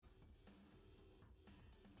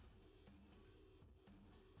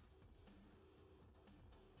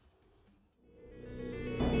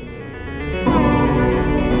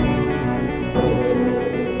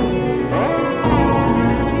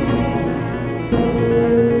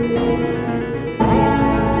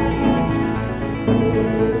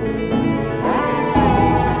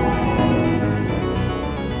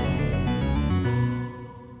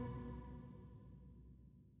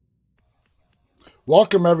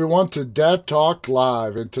Welcome, everyone, to Dead Talk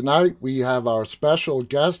Live. And tonight we have our special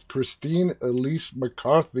guest, Christine Elise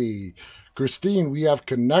McCarthy. Christine, we have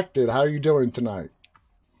connected. How are you doing tonight?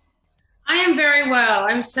 I am very well.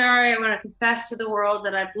 I'm sorry. I want to confess to the world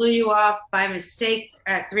that I blew you off by mistake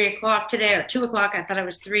at 3 o'clock today or 2 o'clock. I thought it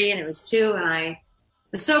was three and it was two. And I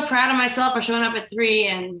was so proud of myself for showing up at three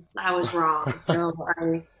and I was wrong. So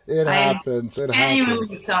It I am happens. It genuinely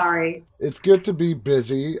happens. sorry. It's good to be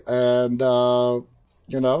busy, and,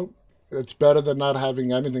 you know, it's better than not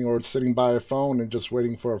having anything or sitting by a phone and just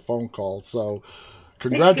waiting for a phone call. So, It's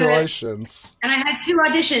good. congratulations. And I had two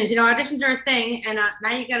auditions. Auditions are a thing, and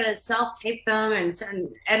now you got to self-tape them and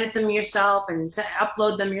edit them yourself and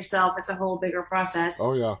upload them yourself. It's a whole bigger process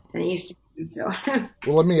Oh, yeah. than it used to be. So.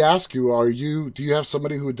 Well, let me ask you, do you have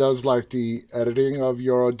somebody who does like the editing of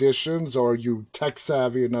your auditions, or are you tech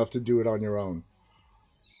savvy enough to do it on your own?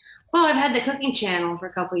 Well, I've had the cooking channel for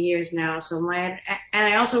a couple of years now, and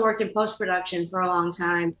I also worked in post production for a long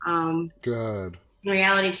time. Good. In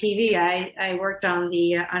reality TV, I worked on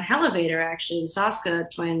the on Elevator actually, the Saska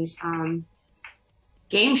twins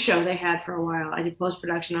game show they had for a while. I did post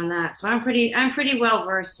production on that, so I'm pretty well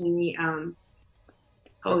versed in the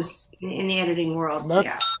post in the editing world. So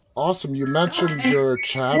yeah, That's awesome. You mentioned and your boring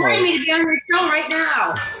channel. me to be on your show right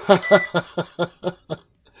now.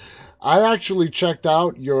 I actually checked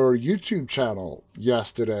out your YouTube channel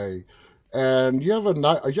yesterday, and you have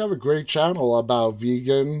a great channel about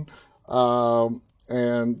vegan,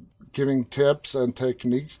 and giving tips and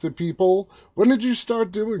techniques to people. When did you start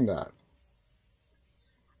doing that?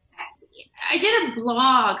 I did a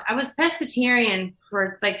blog. I was pescatarian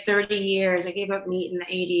for like 30 years. I gave up meat in the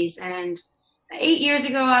 80s. And 8 years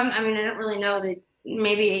ago, I don't really know that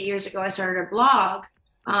maybe 8 years ago, I started a blog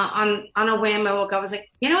on a whim. I woke up, I was like,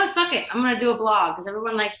 you know what? Fuck it. I'm going to do a blog because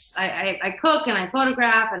everyone likes, I cook and I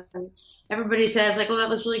photograph and everybody says like, well, that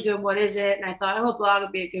looks really good. What is it? And I thought, oh, a blog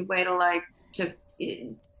would be a good way to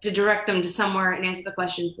to direct them to somewhere and answer the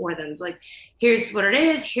question for them. Like, here's what it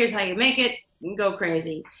is. Here's how you make it. And go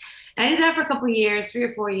crazy. And I did that for a couple of years, 3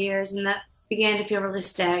 or 4 years, and that began to feel really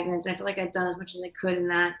stagnant. I feel like I'd done as much as I could in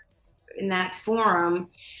that forum.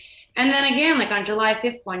 And then again, like on July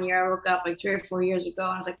 5th one year, I woke up like 3 or 4 years ago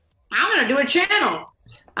and I was like, I'm gonna do a channel.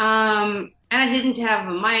 And I didn't have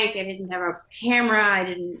a mic, I didn't have a camera,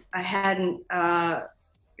 I hadn't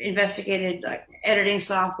investigated like editing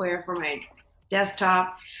software for my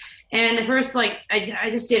desktop. And the first, like, I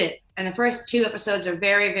just did it. And the first two episodes are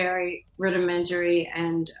very, very rudimentary.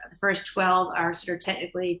 And the first 12 are sort of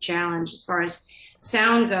technically challenged as far as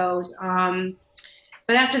sound goes.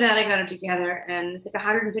 But after that, I got it together. And it's like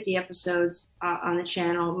 150 episodes on the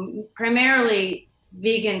channel, primarily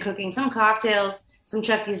vegan cooking, some cocktails, some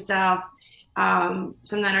Chucky stuff,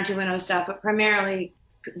 some 90210 stuff, but primarily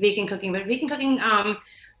vegan cooking. But vegan cooking,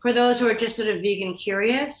 for those who are just sort of vegan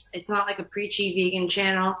curious, it's not like a preachy vegan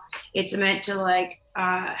channel. It's meant to like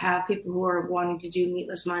have people who are wanting to do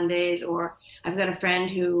meatless Mondays, or I've got a friend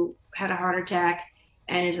who had a heart attack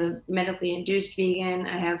and is a medically induced vegan.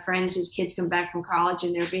 I have friends whose kids come back from college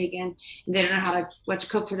and they're vegan and they don't know what to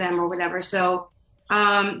cook for them or whatever. So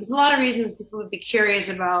there's a lot of reasons people would be curious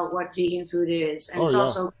about what vegan food is, and Oh, it's yeah.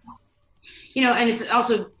 also and it's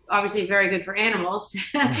also obviously very good for animals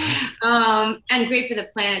and great for the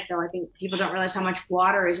planet, though. I think people don't realize how much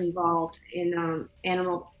water is involved in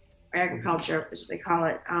animal agriculture, is what they call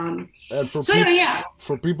it. And So anyway, yeah,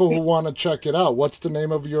 for people who want to check it out, what's the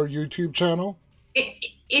name of your YouTube channel?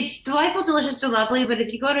 it's delightful, delicious, to lovely. But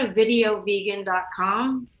if you go to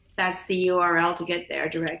videovegan.com, that's the URL to get there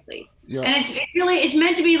directly. Yeah. And it's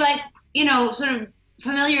meant to be like, sort of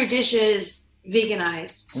familiar dishes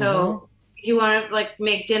veganized. Hmm. So if you want to like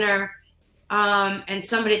make dinner, and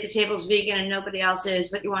somebody at the table is vegan and nobody else is,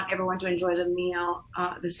 but you want everyone to enjoy the meal,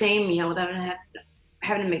 the same meal without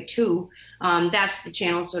having to make two, that's the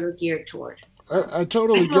channel sort of geared toward. So I I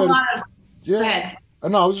totally do a get it. lot of, go Yeah. ahead.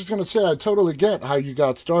 No, I was just going to say, I totally get how you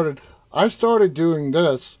got started. I started doing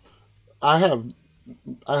this. I have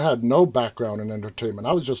I had no background in entertainment.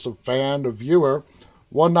 I was just a fan, a viewer.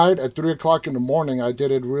 One night at 3 o'clock in the morning, I did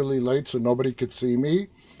it really late so nobody could see me.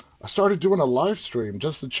 I started doing a live stream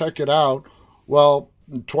just to check it out. Well,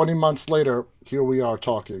 20 months later, here we are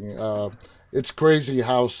talking. It's crazy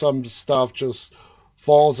how some stuff just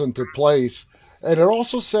falls into place. And it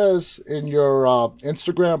also says in your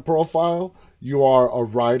Instagram profile, you are a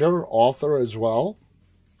writer, author as well.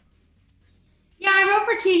 Yeah, I wrote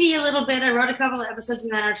for TV a little bit. I wrote a couple of episodes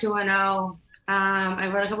of 90210. I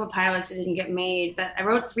wrote a couple of pilots that didn't get made, but I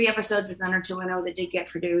wrote 3 episodes of 90210 that did get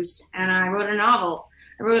produced, and I wrote a novel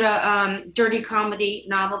I wrote a dirty comedy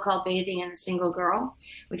novel called Bathing and a Single Girl,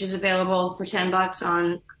 which is available for $10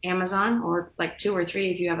 on Amazon, or like 2 or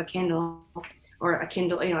 3 if you have a Kindle or a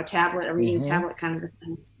Kindle, a tablet, a reading Mm-hmm. tablet kind of a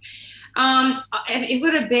thing. If you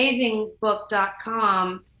go to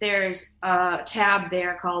bathingbook.com, there's a tab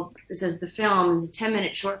there called, it says the film. It's a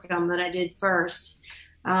 10-minute short film that I did first.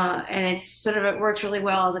 And it works really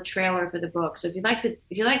well as a trailer for the book. So if you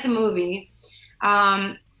like the movie,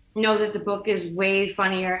 know that the book is way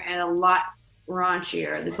funnier and a lot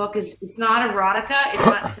raunchier. The book it's not erotica. It's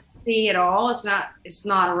not sexy at all. It's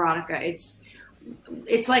not erotica.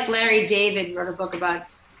 It's like Larry David wrote a book about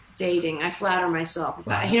dating. I flatter myself,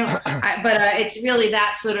 but it's really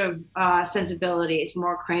that sort of sensibility. It's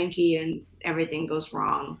more cranky and everything goes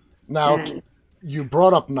wrong. Now, And you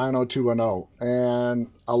brought up 90210, and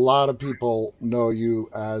a lot of people know you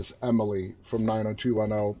as Emily from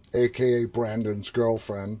 90210, aka Brandon's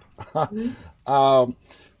girlfriend. um,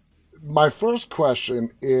 my first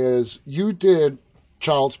question is, you did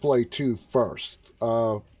Child's Play 2 first,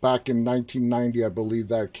 back in 1990, I believe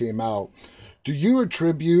that came out. Do you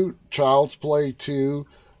attribute Child's Play 2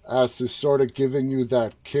 as to sort of giving you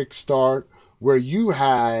that kickstart where you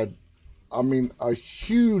had, I mean, a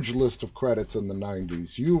huge list of credits in the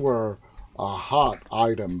 90s? You were a hot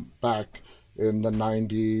item back in the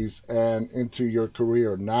 90s and into your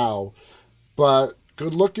career now. But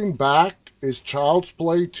good looking back, is Child's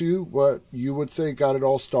Play 2 what you would say got it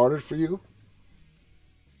all started for you?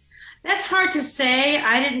 that's hard to say.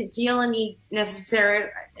 I didn't feel any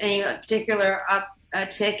particular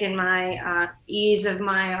tick in my ease of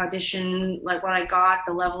my audition, like what I got,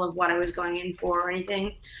 the level of what I was going in for, or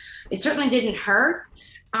anything. It certainly didn't hurt.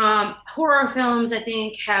 Horror films, I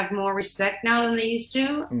think, have more respect now than they used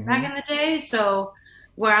to Hmm. back in the day. So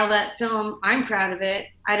while that film, I'm proud of it,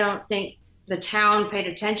 I don't think the town paid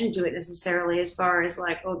attention to it necessarily, as far as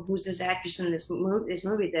like, oh, who's this actress in this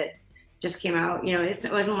movie that just came out?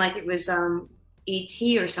 It wasn't like it was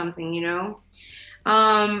E.T. or something,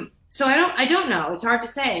 So I don't know. It's hard to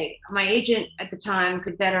say. My agent at the time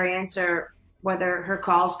could better answer whether her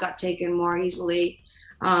calls got taken more easily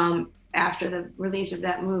after the release of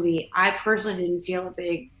that movie. I personally didn't feel a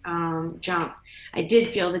big jump. I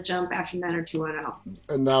did feel the jump after 90210.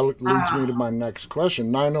 And now it leads me to my next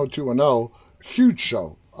question. 90210, huge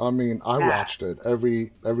show. I mean, I Yeah. watched it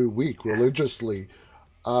every week religiously.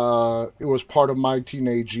 It was part of my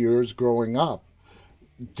teenage years growing up.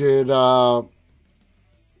 Did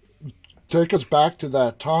take us back to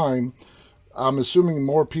that time. I'm assuming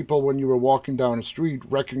more people, when you were walking down the street,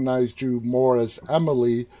 recognized you more as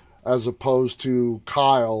Emily as opposed to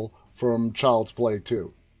Kyle from Child's Play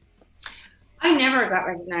 2. I never got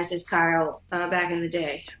recognized as Kyle back in the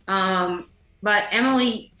day. But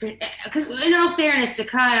Emily, because in all fairness to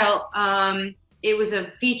Kyle, it was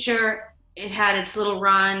a feature. It had its little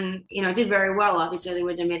run. It did very well. Obviously, they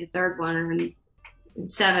wouldn't have made a third one, and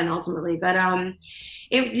 7 ultimately. But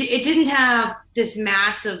it didn't have this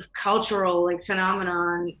massive cultural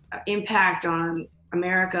phenomenon impact on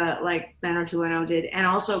America like 90210 did. And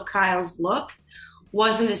also Kyle's look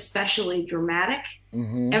wasn't especially dramatic.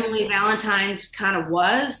 Hmm. Emily Valentine's kind of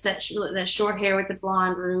was that short hair with the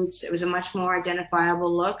blonde roots. It was a much more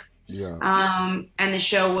identifiable look. Yeah. And the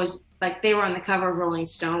show was like they were on the cover of Rolling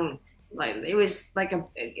Stone. Like it was like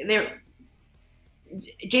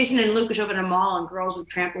Jason and Luke would show up in a mall and girls would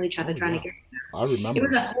trample each other Oh, trying yeah. to get. I It was remember.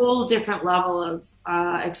 a whole different level of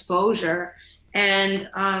exposure, and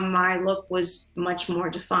my look was much more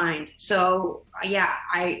defined. So yeah,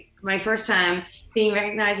 my first time being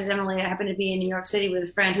recognized as Emily, I happened to be in New York City with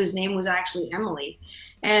a friend whose name was actually Emily,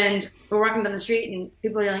 and we're walking down the street and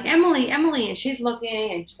people are yelling Emily, Emily, and she's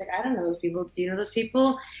looking and she's like, I don't know those people. Do you know those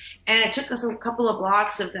people? And it took us a couple of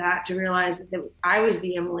blocks of that to realize that I was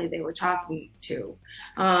the Emily they were talking to.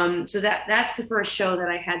 So that's the first show that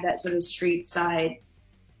I had that sort of street side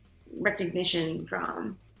recognition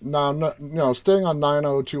from. Now, no, staying on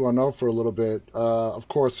 90210 for a little bit, of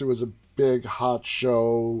course, it was a big hot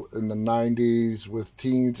show in the 90s with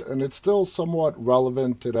teens, and it's still somewhat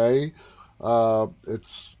relevant today.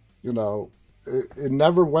 It's, it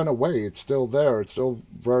never went away. It's still there. It's still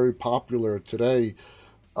very popular today.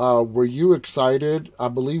 Were you excited? I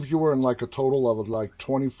believe you were in like a total of like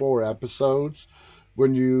 24 episodes.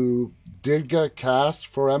 When you did get cast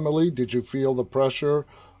for Emily, did you feel the pressure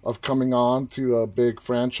of coming on to a big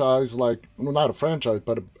franchise like, well, not a franchise,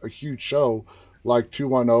 but a huge show like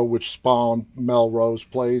 210, which spawned Melrose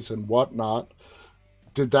Plays and whatnot?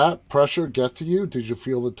 Did that pressure get to you? Did you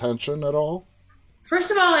feel the tension at all? First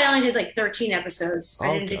of all, I only did like 13 episodes.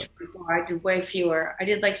 I didn't do Okay. 24. I did way fewer. I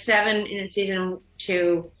did like 7 in season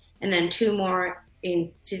 2, and then 2 more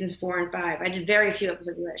in seasons 4 and 5. I did very few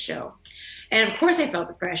episodes of that show. And of course I felt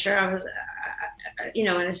the pressure. I was,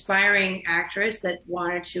 an aspiring actress that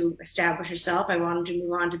wanted to establish herself. I wanted to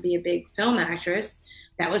move on to be a big film actress.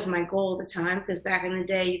 That was my goal at the time, because back in the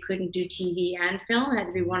day, you couldn't do TV and film. It had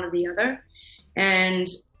to be one or the other. And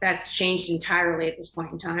that's changed entirely at this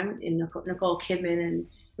point in time. In Nicole Kidman and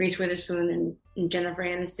Reese Witherspoon and Jennifer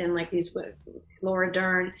Aniston, like these, Laura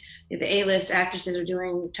Dern, the A-list actresses are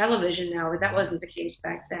doing television now, but that wasn't the case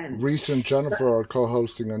back then. Reese and Jennifer are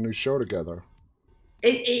co-hosting a new show together.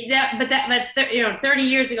 30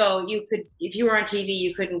 years ago, you could, if you were on TV,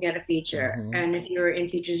 you couldn't get a feature, and if you were in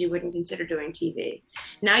features, you wouldn't consider doing TV.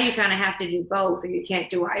 Now you kind of have to do both, or you can't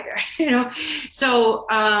do either. So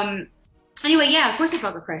anyway, yeah, of course I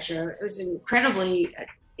felt the pressure. It was incredibly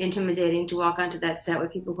intimidating to walk onto that set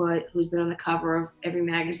with people who's been on the cover of every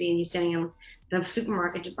magazine. You're standing in the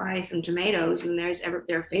supermarket to buy some tomatoes, and there's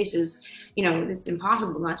their faces. It's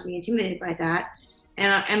impossible not to be intimidated by that.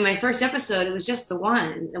 And my first episode, it was just the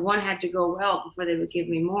one. The one had to go well before they would give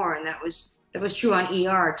me more, and that was true on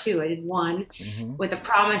ER too. I did one with the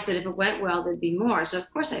promise that if it went well, there'd be more. So of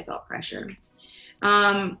course I felt pressure,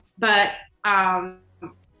 but I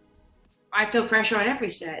feel pressure on every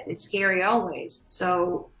set. It's scary always.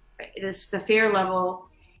 So the fear level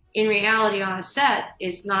in reality on a set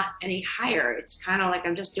is not any higher. It's kind of like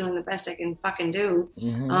I'm just doing the best I can fucking do,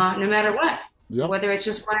 no matter what. Yep. Whether it's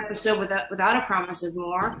just one episode without a promise of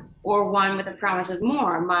more, or one with a promise of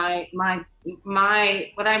more. When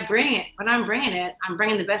I'm bringing it, I'm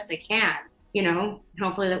bringing the best I can.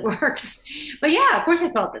 Hopefully that works. But yeah, of course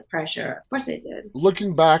I felt the pressure. Of course I did.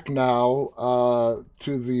 Looking back now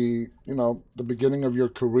to the beginning of your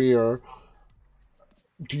career,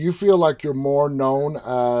 do you feel like you're more known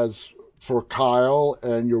as for Kyle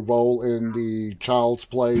and your role in the Child's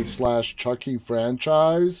Play / Chucky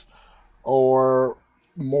franchise, or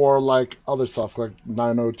more like other stuff like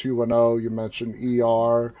 90210, you mentioned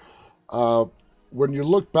ER? When you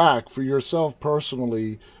look back for yourself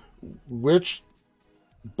personally, which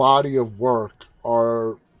body of work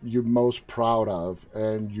are you most proud of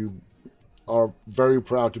and you are very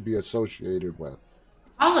proud to be associated with?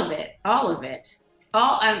 All of it.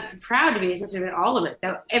 I'm proud to be associated with all of it.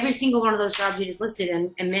 Every single one of those jobs you just listed,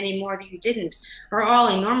 and many more that you didn't, are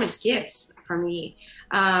all enormous gifts for me.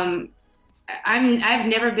 I've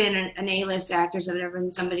never been an A-list actress. I've never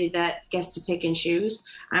been somebody that gets to pick and choose.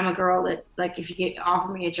 I'm a girl that, like, if you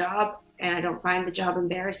offer me a job and I don't find the job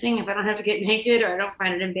embarrassing, if I don't have to get naked or I don't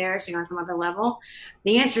find it embarrassing on some other level,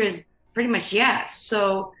 the answer is pretty much yes.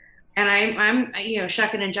 So, and I'm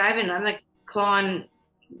shucking and jiving. I'm like clawing,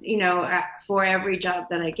 for every job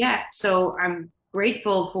that I get. So I'm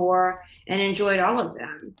grateful for and enjoyed all of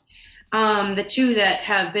them. The two that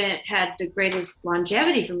have had the greatest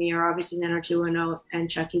longevity for me are obviously 90210 and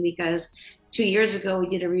Chucky, because 2 years ago we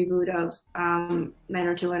did a reboot of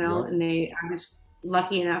 90210, and I was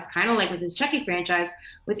lucky enough, kind of like with this Chucky franchise,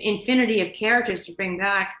 with infinity of characters to bring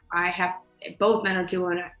back. I have both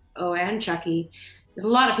 90210 and Chucky. There's a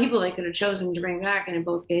lot of people they could have chosen to bring back, and in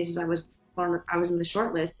both cases I was in the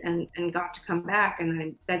short list and got to come back,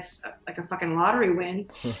 and that's like a fucking lottery win.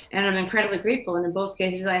 And I'm incredibly grateful. And in both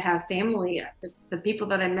cases I have family. The people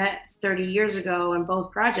that I met 30 years ago on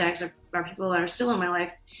both projects are people that are still in my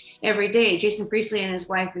life every day. Jason Priestley and his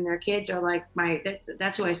wife and their kids are like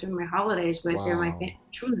that's who I spend my holidays with. Wow. They're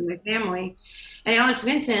truly my family. And Alex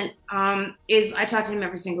Vincent I talk to him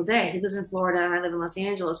every single day. He lives in Florida and I live in Los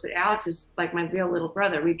Angeles, but Alex is like my real little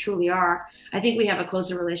brother. We truly are. I think we have a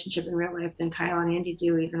closer relationship in real life than Kyle and Andy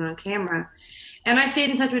do, even on camera. And I stayed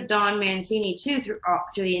in touch with Don Mancini too through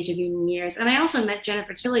the interviewing years. And I also met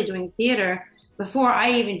Jennifer Tilly doing theater before I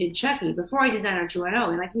even did Chucky, before I did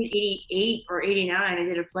 90210. In 1988 or 89, I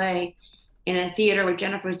did a play in a theater where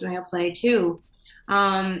Jennifer was doing a play too.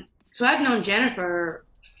 So I've known Jennifer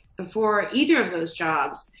before either of those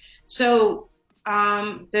jobs. So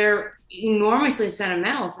they're enormously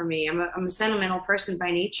sentimental for me. I'm a sentimental person by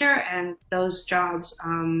nature, and those jobs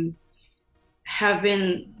have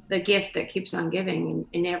been the gift that keeps on giving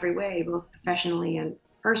in every way, both professionally and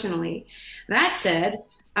personally. That said,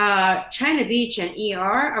 China Beach and ER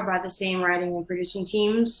are about the same writing and producing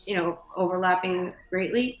teams, overlapping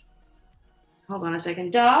greatly. Hold on a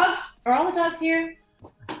second. Dogs? Are all the dogs here?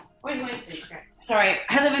 Where's Winston? Okay. Sorry,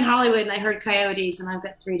 I live in Hollywood and I heard coyotes, and I've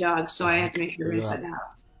got 3 dogs, so I have to make sure to put that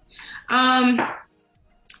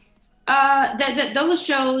out. Those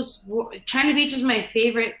shows, China Beach is my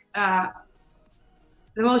favorite, the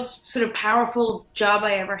most sort of powerful job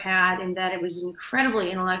I ever had, in that it was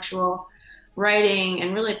incredibly intellectual writing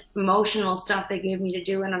and really emotional stuff they gave me to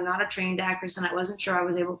do. And I'm not a trained actress, and I wasn't sure I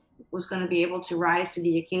was was going to be able to rise to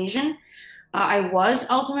the occasion. I was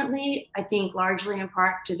ultimately, I think, largely in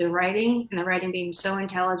part to the writing, and the writing being so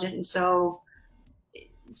intelligent and so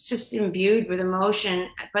it's just imbued with emotion,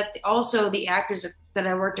 but also the actors that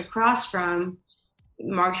I worked across from,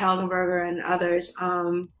 Mark Helgenberger and others,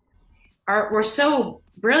 were so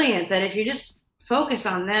brilliant that if you just focus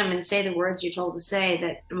on them and say the words you're told to say,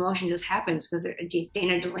 that emotion just happens because they're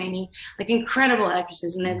Dana Delaney, like incredible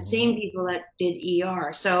actresses, and they're the same people that did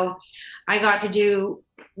ER. So I got to do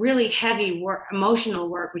really heavy work, emotional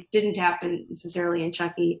work, which didn't happen necessarily in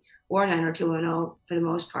Chucky or 90210 for the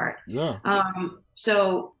most part. Yeah.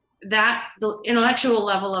 So that the intellectual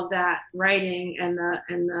level of that writing and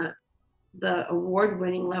the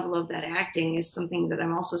award-winning level of that acting is something that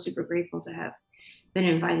I'm also super grateful to have been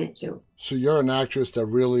invited to. So you're an actress that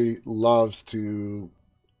really loves to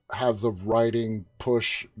have the writing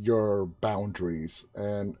push your boundaries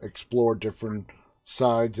and explore different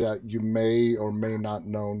sides that you may or may not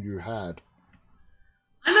known you had.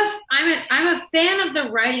 I'm a fan of the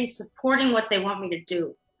writing supporting what they want me to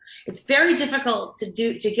do. It's very difficult to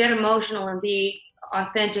get emotional and be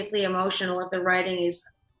authentically emotional if the writing is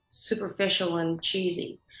superficial and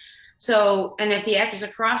cheesy. So, and if the actors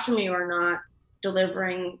across from you are not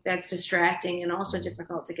delivering, that's distracting and also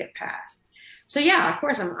difficult to get past. So yeah, of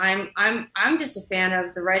course, I'm just a fan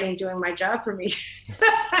of the writing doing my job for me.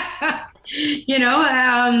 That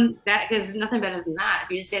because nothing better than that.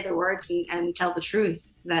 If you just say the words and tell the truth,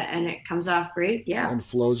 and it comes off great, yeah. And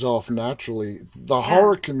flows off naturally. The Yeah.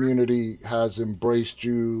 horror community has embraced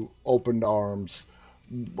you open arms.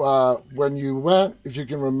 When you went, if you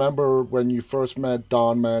can remember, when you first met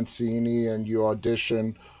Don Mancini and you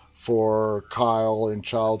auditioned for Kyle in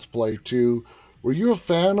Child's Play 2, were you a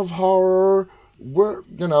fan of horror?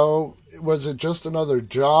 Was it just another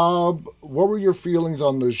job? What were your feelings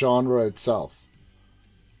on the genre itself?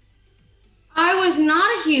 I was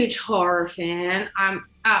not a huge horror fan.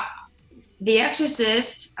 The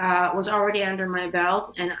Exorcist was already under my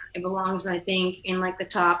belt, and it belongs, I think, in like the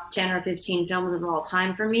top 10 or 15 films of all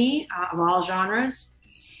time for me, of all genres.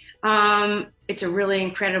 It's a really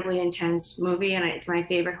incredibly intense movie, and it's my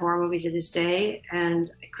favorite horror movie to this day. And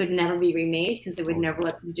it could never be remade because they would never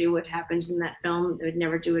let them do what happens in that film. They would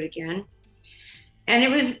never do it again. And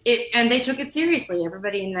and they took it seriously.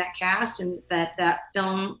 Everybody in that cast, and that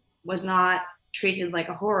film was not treated like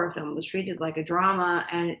a horror film. It was treated like a drama,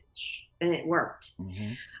 and it worked.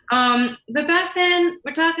 Mm-hmm. But back then,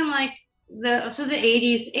 we're talking like the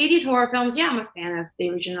 80s horror films. Yeah, I'm a fan of the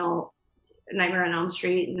original Nightmare on Elm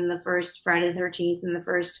Street and the first Friday the 13th and the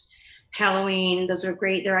first Halloween. Those are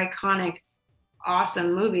great. They're iconic,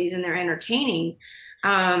 awesome movies, and they're entertaining.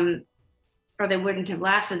 Or they wouldn't have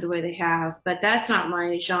lasted the way they have. But that's not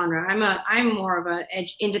my genre. I'm more of an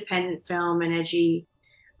independent film and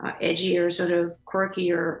edgier, sort of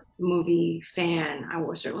quirkier movie fan.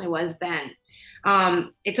 Certainly was then.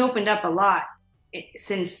 It's opened up a lot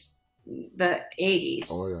since the 80s.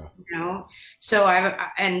 Oh yeah. So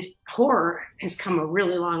and horror has come a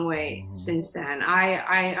really long way since then.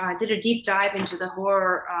 I did a deep dive into the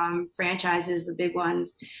horror franchises, the big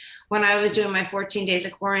ones, when I was doing my 14 days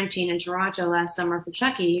of quarantine in Toronto last summer for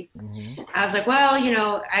Chucky. I was like, well,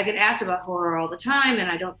 I get asked about horror all the time, and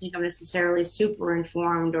I don't think I'm necessarily super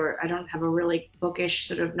informed, or I don't have a really bookish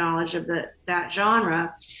sort of knowledge of that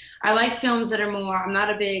genre. I like films that are more, I'm not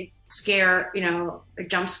a big scare, a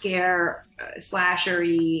jump scare,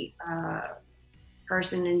 slasher-y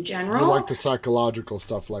person in general. You like the psychological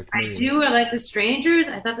stuff like me. I do. I like The Strangers.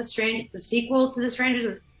 I thought the sequel to The Strangers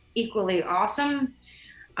was equally awesome.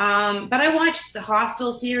 But I watched the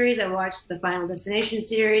Hostel series. I watched the Final Destination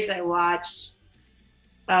series. I watched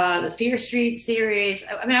the Fear Street series.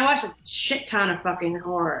 I watched a shit ton of fucking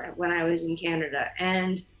horror when I was in Canada.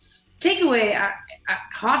 And takeaway,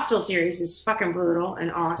 Hostel series is fucking brutal and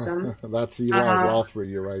awesome. That's Eli Roth for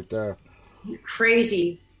you right there.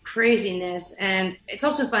 Craziness. And it's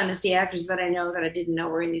also fun to see actors that I know that I didn't know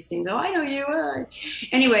were in these things. Oh, I know you.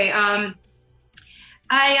 Anyway, my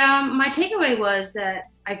takeaway was that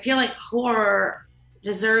I feel like horror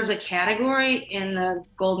deserves a category in the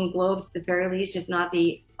Golden Globes at the very least, if not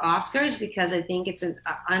the Oscars, because I think it's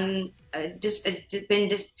it's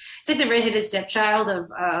like the redheaded stepchild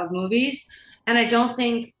of movies, and I don't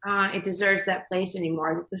think it deserves that place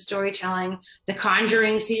anymore. The storytelling, the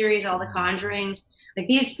Conjuring series, all the Conjurings, like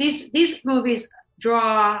these movies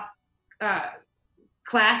draw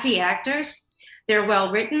classy actors. They're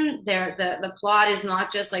well written. The plot is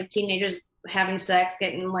not just like teenagers having sex,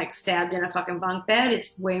 getting like stabbed in a fucking bunk bed.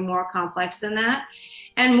 It's way more complex than that.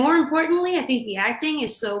 And more importantly, I think the acting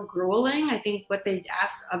is so grueling. I think what they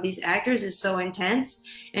ask of these actors is so intense,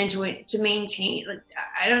 and to maintain, like,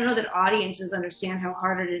 I don't know that audiences understand how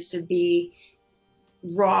hard it is to be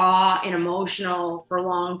raw and emotional for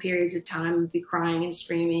long periods of time, be crying and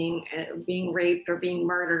screaming, being raped or being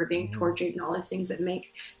murdered or being tortured, and all the things that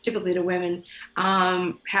make typically to women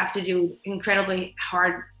have to do incredibly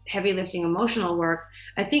hard, heavy lifting emotional work.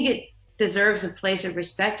 I think it deserves a place of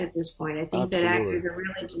respect at this point. I think that Absolutely. actors are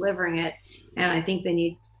really delivering it, and I think they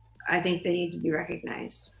need to be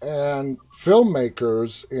recognized. And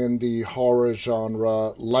filmmakers in the horror genre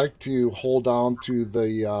like to hold on to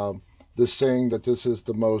the saying that this is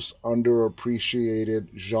the most underappreciated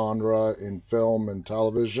genre in film and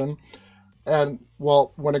television. And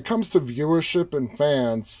well, when it comes to viewership and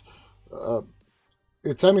fans, uh,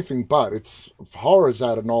 it's anything but. It's horror's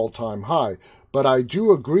at an all-time high. But I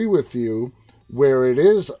do agree with you. Where it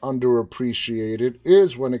is underappreciated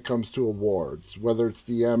is when it comes to awards, whether it's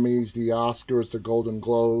the Emmys, the Oscars, the Golden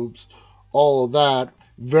Globes, all of that.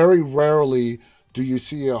 Very rarely do you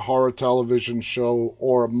see a horror television show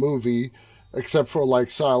or a movie, except for like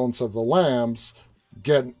Silence of the Lambs,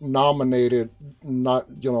 get nominated, not,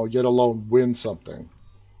 yet alone win something.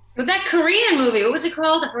 But that Korean movie, what was it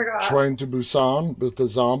called? I forgot. Train to Busan with the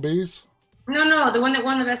zombies. No, no, the one that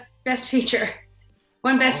won the best feature,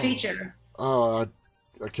 won best Oh, feature.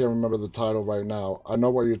 I can't remember the title right now. I know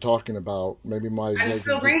what you're talking about. Maybe my I'm head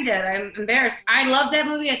still is. brain dead. I'm embarrassed. I love that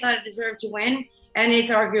movie. I thought it deserved to win, and it's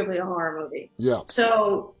arguably a horror movie. Yeah.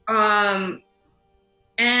 So,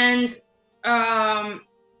 and oh,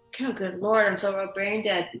 good Lord, I'm so brain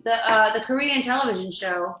dead. The Korean television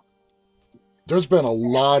show. There's been a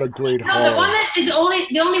lot of great No, the one horror. that is the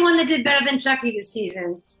only one that did better than Chucky this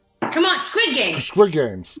season. Come on, Squid Game. Squid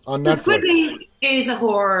Games on The Squid Netflix. Game is a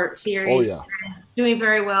horror Oh series, yeah. doing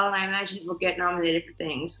very well, and I imagine it will get nominated for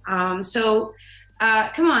things. Come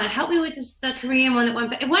on, help me with this. The Korean one that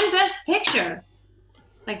won. It won Best Picture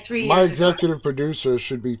like three My years ago. executive producer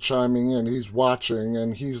should be chiming in. He's watching,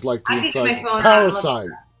 and he's like the I can get my excited. phone out and look. Parasite.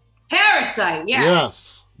 Parasite, yes.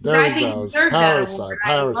 Yes. But There I he think it goes. deserved that award. Parasite. I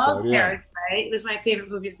Parasite. love Yeah. Parasite. It was my favorite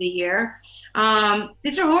movie of the year.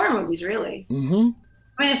 These are horror movies, really. Mm-hmm.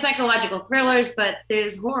 I mean, they're psychological thrillers, but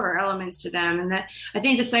there's horror elements to them, and that I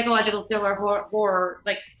think the psychological thriller horror,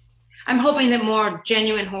 like I'm hoping that more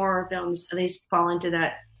genuine horror films at least fall into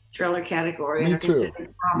that thriller category and Me are too. considered Me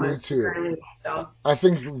dramas, too. at least. So I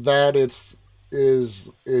think that is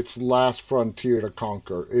its last frontier to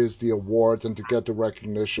conquer is the awards and to get the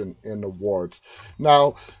recognition in awards.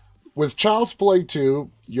 Now, with Child's Play 2,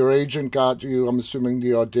 your agent got you, I'm assuming,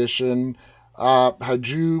 the audition. Had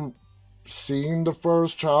you seen the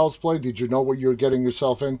first Child's Play? Did you know what you were getting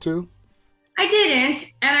yourself into? I didn't,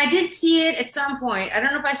 and I did see it at some point. I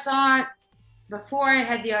don't know if I saw it before I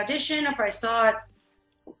had the audition, if I saw it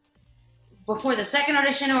before the second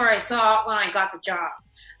audition, or I saw it when I got the job.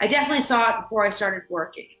 I definitely saw it before I started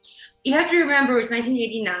working. You have to remember it was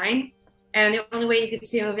 1989, and the only way you could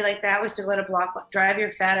see a movie like that was to go to drive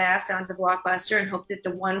your fat ass down to Blockbuster and hope that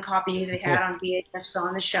the one copy they had on VHS was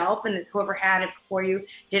on the shelf, and that whoever had it before you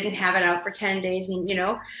didn't have it out for 10 days, and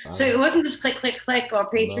so it wasn't just click, click, click, or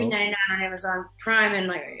pay No. $3.99 on Amazon Prime and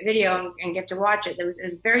like video and get to watch it. It was a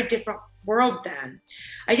very different world then.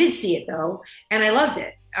 I did see it though, and I loved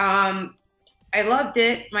it. I loved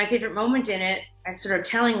it. My favorite moment in it, I sort of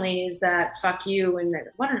tellingly, is that "fuck you" and that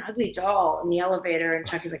 "what an ugly doll" in the elevator, and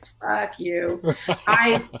Chucky's like "fuck you."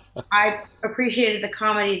 I I appreciated the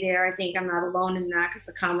comedy there. I think I'm not alone in that because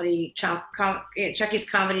the Chucky's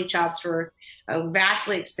comedy chops were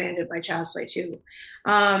vastly expanded by Child's Play 2.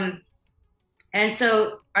 Um, and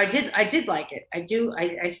so I did like it.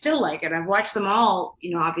 I still like it. I've watched them all,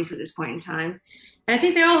 obviously at this point in time. And I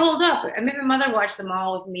think they all hold up. I made my mother watch them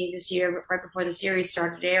all with me this year, right before the series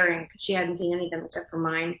started airing, because she hadn't seen any of them except for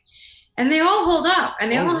mine. And they all hold up, and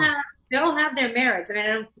they Oh all yeah. have their merits. I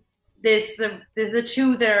mean, there's the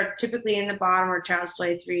two that are typically in the bottom are Child's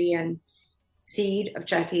Play 3 and Seed of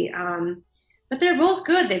Chucky. But they're both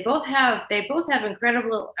good. They both have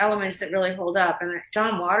incredible elements that really hold up. And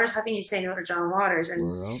John Waters, how can you say no to John Waters?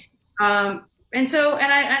 And Well, um, and so,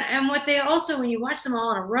 and what they also, when you watch them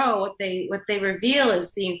all in a row, what they reveal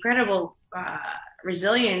is the incredible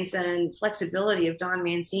resilience and flexibility of Don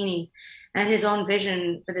Mancini and his own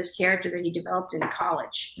vision for this character that he developed in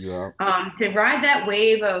college. yeah. To ride that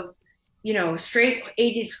wave of, straight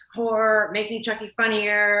 80s horror, making Chucky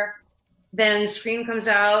funnier, then Scream comes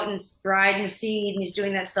out and Bride and Seed, and he's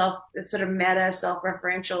doing that sort of meta,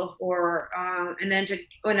 self-referential horror, and then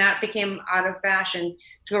when that became out of fashion,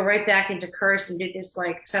 to go right back into Curse and do this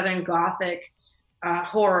like Southern Gothic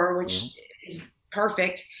horror, which Mhm. is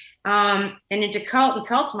perfect. And into Cult, and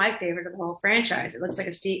Cult's my favorite of the whole franchise. It looks like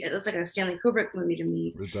a Stanley Kubrick movie to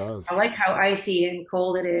me. It does. I like how icy and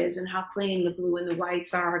cold it is, and how clean the blue and the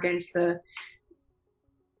whites are against the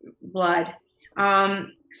blood.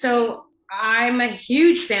 So I'm a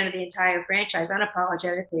huge fan of the entire franchise,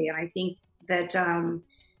 unapologetically, and I think that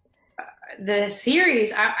the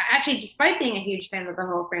series, actually, despite being a huge fan of the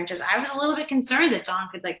whole franchise, I was a little bit concerned that Don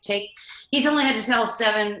could he's only had to tell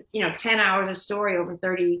 10 hours of story over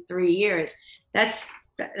 33 years. That's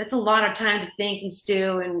a lot of time to think and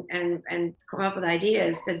stew and come up with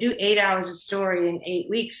ideas. To do 8 hours of story in 8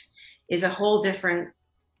 weeks is a whole different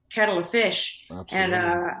kettle of fish. Absolutely.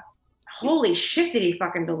 And holy shit, did he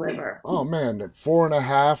fucking deliver? Oh man,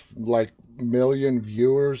 4.5 million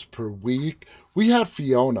viewers per week. We had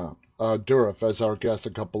Fiona Dourif as our guest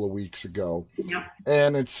a couple of weeks ago,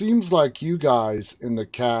 and it seems like you guys in the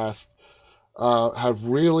cast have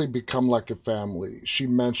really become like a family. She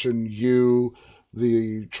mentioned you,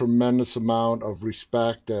 the tremendous amount of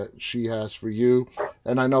respect that she has for you,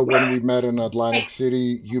 and I know when we met in Atlantic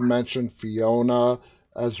City, you mentioned Fiona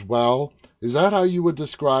as well. Is that how you would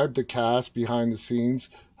describe the cast behind the scenes?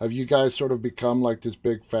 Have you guys sort of become like this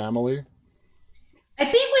big family? I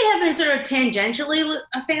think we have been sort of tangentially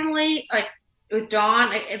a family, like with Dawn.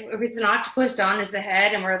 If it's an octopus, Dawn is the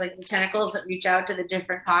head, and we're like the tentacles that reach out to the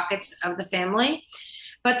different pockets of the family.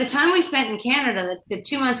 But the time we spent in Canada, the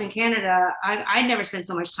 2 months in Canada, I'd never spent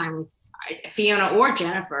so much time with Fiona or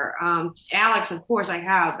Jennifer. Alex, of course, I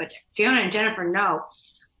have, but Fiona and Jennifer, no.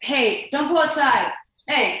 Hey, don't go outside.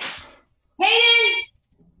 Hey, Hayden!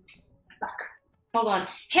 Fuck. Hold on.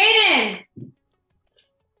 Hayden!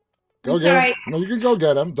 Go get him. No, you can go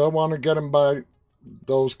get him. Don't want to get him by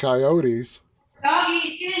those coyotes.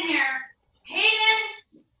 Doggies, get in here.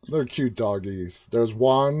 Hayden! They're cute doggies. There's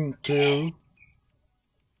 1, 2.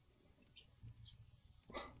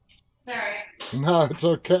 Sorry. No, it's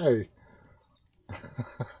okay.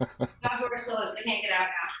 Dog door's closed. I can't get out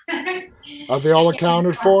now. Are they all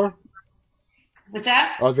accounted for? What's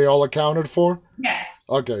that? Are they all accounted for? Yes.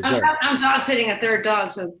 Okay, good. I'm dog sitting a third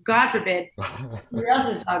dog, so God forbid somebody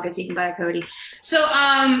else's dog gets eaten by a coyote. So,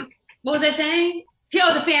 what was I saying?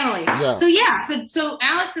 Oh, the family. Yeah. So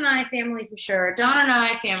Alex and I, family for sure. Dawn and I,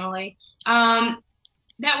 family.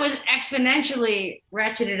 That was exponentially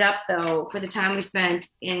ratcheted up, though, for the time we spent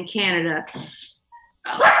in Canada.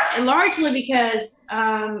 Largely because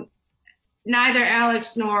neither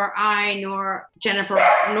Alex nor I nor Jennifer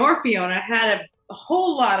nor Fiona had a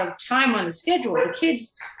whole lot of time on the schedule.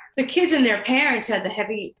 The kids and their parents had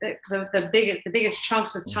the biggest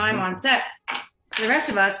chunks of time on set. The rest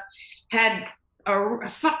of us had a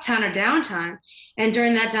fuck ton of downtime, and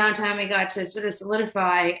during that downtime, we got to sort of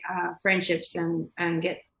solidify friendships and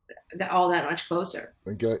get all that much closer.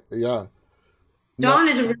 Okay, yeah. Don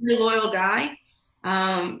is a really loyal guy.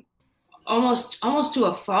 Almost to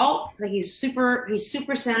a fault. Like he's super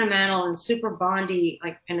sentimental and super bondy,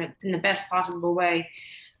 like in the best possible way.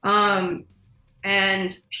 And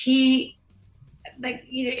he, like,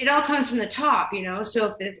 it all comes from the top,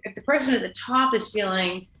 So if the person at the top is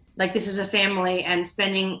feeling like this is a family and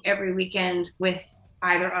spending every weekend with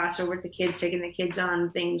either us or with the kids, taking the kids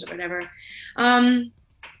on things or whatever,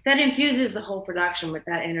 that infuses the whole production with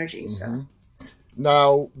that energy. So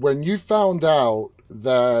now, when you found out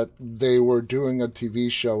that they were doing a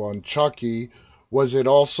TV show on Chucky, was it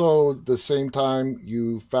also the same time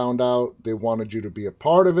you found out they wanted you to be a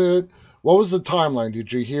part of it? What was the timeline?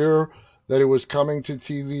 Did you hear that it was coming to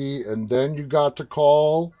TV and then you got to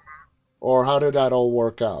call? Or how did that all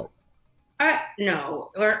work out?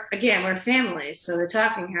 No. We're family, so the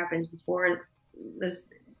talking happens before this.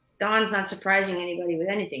 Don's not surprising anybody with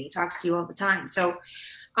anything. He talks to you all the time. So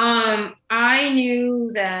I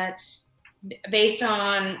knew that based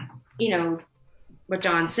on, what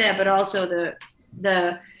Don said, but also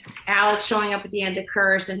the Alex showing up at the end of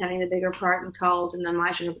Curse and having the bigger part in Cult, and then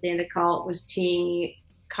my showing up at the end of Cult was teeing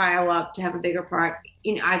Kyle up to have a bigger part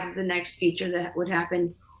in either the next feature that would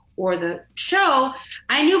happen or the show.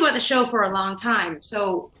 I knew about the show for a long time,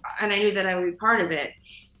 and I knew that I would be part of it.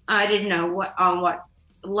 I didn't know what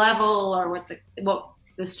level or what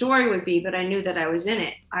the story would be, but I knew that I was in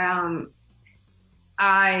it.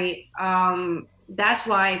 That's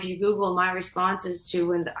why if you Google my responses to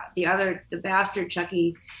when the Bastard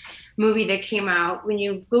Chucky movie that came out, when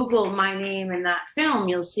you Google my name in that film,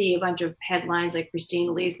 you'll see a bunch of headlines like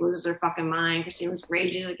Christine Leith loses her fucking mind, Christine Leith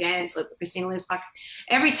rages against, like Christine Leith's fucking.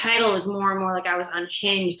 Every title was more and more like I was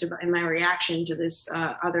unhinged in my reaction to this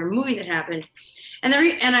other movie that happened. And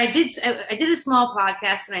I did a small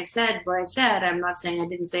podcast and I said what I said. I'm not saying I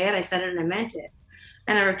didn't say it. I said it and I meant it.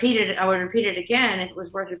 and I would repeat it again if it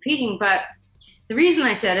was worth repeating. But the reason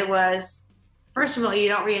I said it was, first of all, you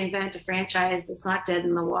don't reinvent a franchise that's not dead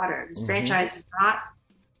in the water. This Hmm. franchise is not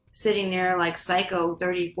sitting there like Psycho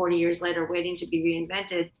 30, 40 years later waiting to be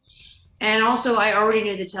reinvented. And also, I already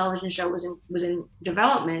knew the television show was in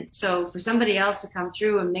development. So for somebody else to come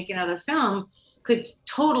through and make another film could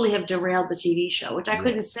totally have derailed the TV show, which I Yeah.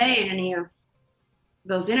 couldn't say in any of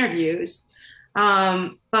those interviews.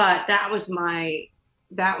 But that was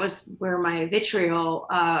where my vitriol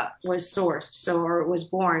was sourced, so or was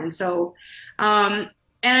born. So,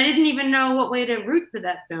 and I didn't even know what way to root for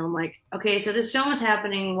that film. Like, okay, so this film is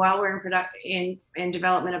happening while we're in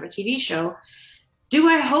development of a TV show. Do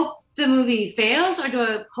I hope the movie fails or do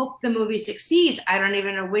I hope the movie succeeds? I don't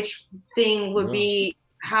even know which thing would Yeah. be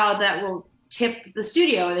how that will tip the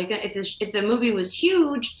studio. Are they gonna, if the movie was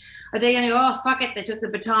huge, are they going to go, oh, fuck it, they took the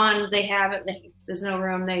baton, they have it, there's no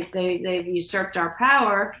room, they've usurped our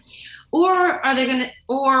power? Or are they going to,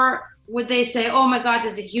 or would they say, oh my God,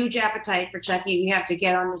 there's a huge appetite for Chucky, we have to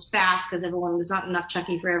get on this fast because there's not enough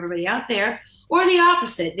Chucky for everybody out there? Or the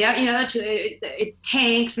opposite, yeah, you know, it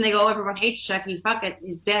tanks and they go, oh, everyone hates Chucky, fuck it,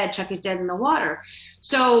 he's dead, Chucky's dead in the water.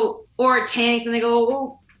 So, or it tanked and they go,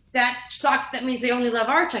 oh, that sucks. That means they only love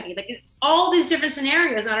our Chucky. Like it's all these different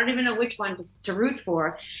scenarios. I don't even know which one to root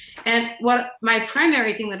for. And what my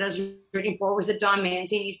primary thing that I was rooting for was that Don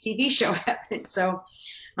Mancini's TV show happened. So,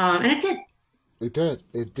 and it did. It did.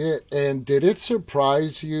 It did. And did it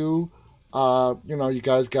surprise you? You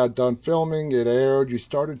guys got done filming, it aired, you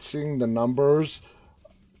started seeing the numbers.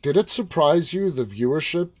 Did it surprise you the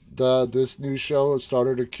viewership that this new show has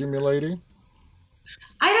started accumulating?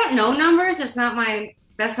 I don't know numbers. That's not my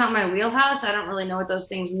wheelhouse. I don't really know what those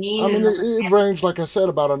things I mean mean, it, unless it ranged, like I said,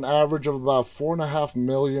 about an average of about 4.5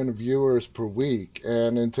 million viewers per week.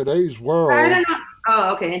 And in today's I don't world, know.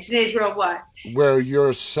 Oh, okay. In today's world, what? where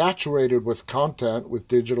you're saturated with content, with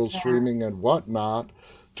digital Yeah. streaming and whatnot,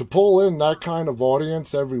 to pull in that kind of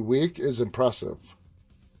audience every week is impressive.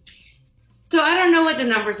 So I don't know what the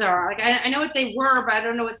numbers are. Like I know what they were, but I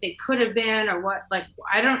don't know what they could have been or what. Like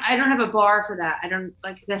I don't have a bar for that. I don't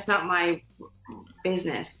like that's not my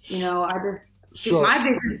business. You know, I just So, my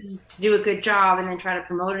business is to do a good job and then try to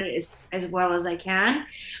promote it as well as I can.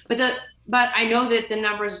 But I know that the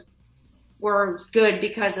numbers were good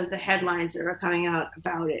because of the headlines that were coming out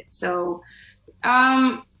about it. So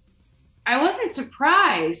um, I wasn't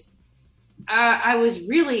surprised. I was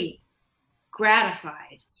really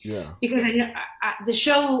gratified yeah. because the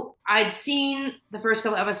show I'd seen the first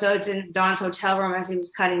couple episodes in Don's hotel room as he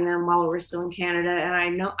was cutting them while we were still in Canada, and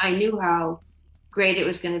I knew how great it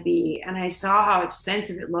was going to be, and I saw how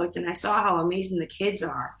expensive it looked, and I saw how amazing the kids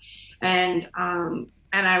are, and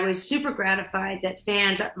I was super gratified that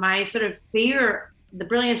fans. My sort of fear, the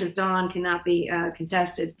brilliance of Don cannot be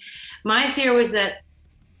contested. My fear was that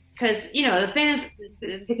because you know the fans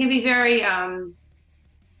they can be very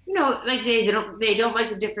like they don't like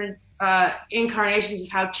the different incarnations of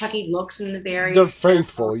how Chucky looks in the They're various films.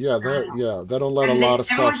 faithful. Yeah, they don't let a And lot of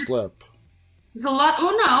stuff everyone slip. there's a lot.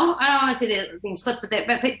 Well, no, I don't want to say that things slip, but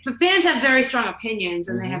fans have very strong opinions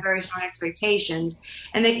and they Hmm. have very strong expectations,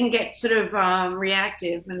 and they can get sort of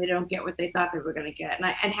reactive when they don't get what they thought they were going to get.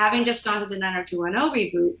 And having just gone to the 90210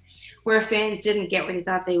 reboot, where fans didn't get what they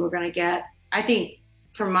thought they were going to get, I think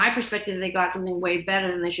from my perspective, they got something way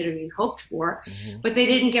better than they should have even hoped for. Hmm. But they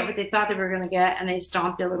didn't get what they thought they were going to get, and they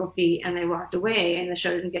stomped their little feet and they walked away. And the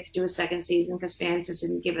show didn't get to do a second season because fans just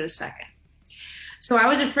didn't give it a second. So I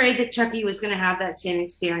was afraid that Chucky was going to have that same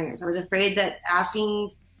experience. I was afraid that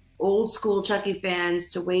asking old school Chucky fans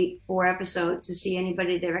to wait 4 episodes to see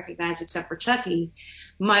anybody they recognize except for Chucky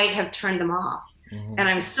might have turned them off. Hmm. And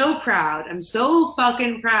I'm so proud. I'm so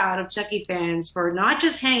fucking proud of Chucky fans for not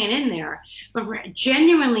just hanging in there, but for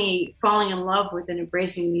genuinely falling in love with and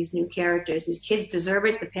embracing these new characters. These kids deserve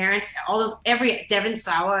it. The parents, all those, every Devin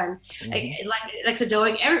Sawa and Hmm. like Alexa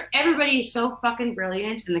Doig, everybody is so fucking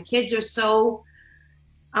brilliant, and the kids are so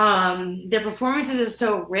their performances are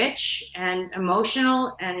so rich and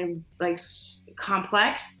emotional and like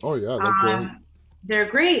complex. Oh yeah, they're great. They're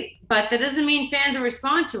great, but that doesn't mean fans will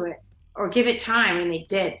respond to it or give it time, and they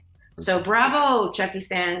did. So bravo, Chucky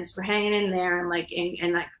fans, for hanging in there and like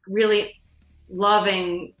really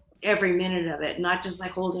loving every minute of it, not just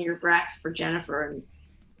like holding your breath for Jennifer and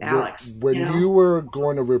Alex. When you were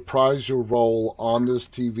going to reprise your role on this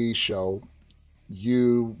TV show,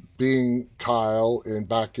 you being Kyle in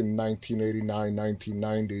back in 1989,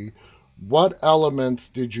 1990, what elements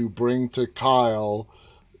did you bring to Kyle?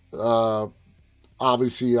 Uh,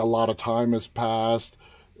 Obviously, a lot of time has passed.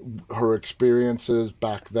 Her experiences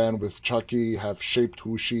back then with Chucky have shaped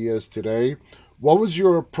who she is today. What was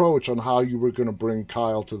your approach on how you were going to bring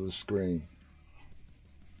Kyle to the screen?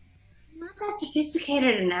 I'm not that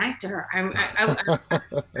sophisticated an actor. I'm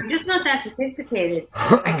just not that sophisticated.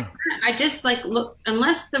 I I just like look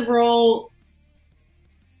unless the role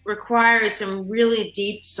requires some really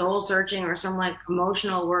deep soul searching or some like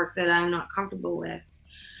emotional work that I'm not comfortable with.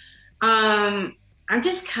 I'm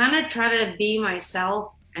just kind of try to be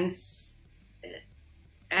myself and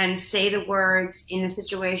say the words in a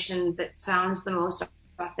situation that sounds the most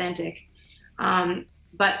authentic,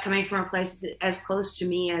 but coming from a place as close to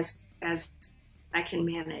me as I can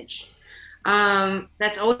manage.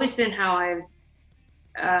 That's always been how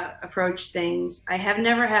I've approached things. I have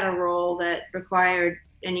never had a role that required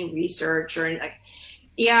any research or any, like.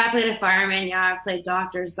 Yeah, I played a fireman. Yeah, I played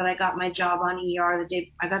doctors, but I got my job on ER the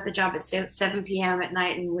day I got the job at 7 p.m. at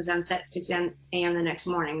night and was on set 6 a.m. the next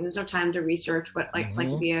morning. There's no time to research what like it's like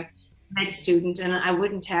to Hmm. be a med student, and I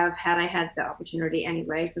wouldn't have had I had the opportunity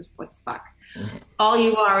anyway. Because what the fuck? All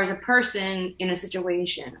you are is a person in a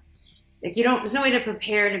situation. Like you don't. There's no way to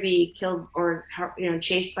prepare to be killed or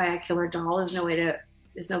chased by a killer doll. There's no way to.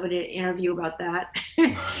 There's nobody to interview about that.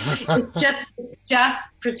 It's just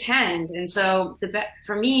pretend. And so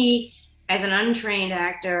for me as an untrained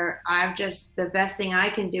actor, I've just the best thing I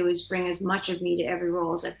can do is bring as much of me to every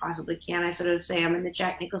role as I possibly can. I sort of say I'm in the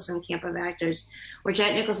Jack Nicholson camp of actors, where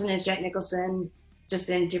Jack Nicholson is Jack Nicholson just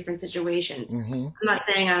in different situations. Hmm. I'm not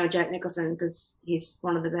saying I'm a Jack Nicholson because he's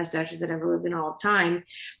one of the best actors that ever lived in all of time,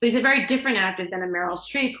 but he's a very different actor than a Meryl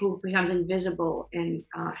Streep who becomes invisible in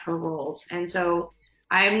her roles. And so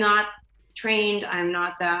I am not trained. I'm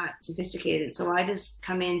not that sophisticated. So I just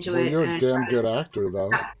come into Well, it you're a and damn good actor,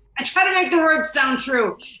 though. I try to make the words sound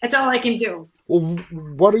true. That's all I can do. Well,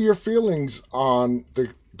 what are your feelings on the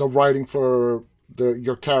writing for the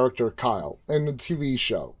your character Kyle in the TV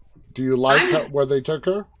show? Do you like I'm where they took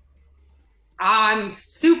her? I'm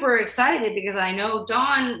super excited because I know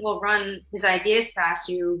Don will run his ideas past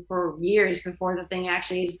you for years before the thing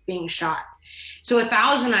actually is being shot. So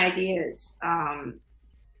 1,000 ideas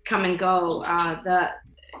come and go.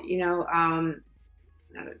 You know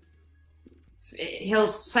he'll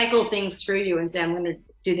cycle things through you and say, I'm going to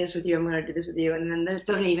do this with you, I'm going to do this with you, and then it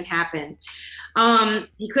doesn't even happen.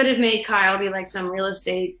 He could have made Kyle be like some real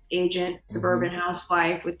estate agent, Hmm. suburban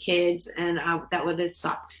housewife with kids, and that would have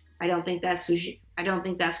sucked. I don't think that's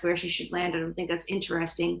where she should land. I don't think that's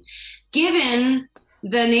interesting, given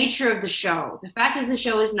the nature of the show. The fact is, the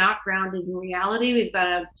show is not grounded in reality. We've got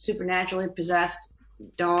a supernaturally possessed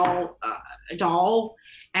doll,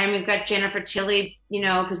 and we've got Jennifer Tilly,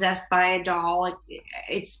 possessed by a doll. Like,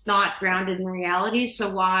 it's not grounded in reality.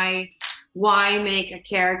 So why make a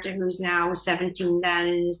character who's now 17 then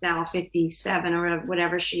and is now 57 or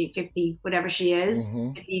whatever she 50 whatever she is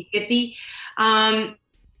Hmm. 50 um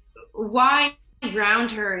why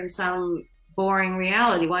ground her in some boring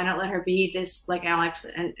reality? Why not let her be this, like Alex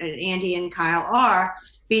and Andy and Kyle are,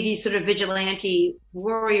 be these sort of vigilante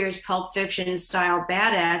warriors, Pulp Fiction style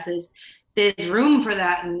badasses? There's room for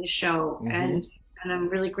that in the show, Hmm. and I'm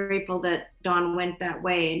really grateful that Dawn went that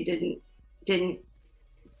way and didn't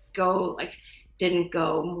go like didn't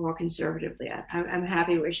go more conservatively. I'm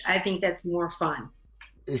happy with. I think that's more fun.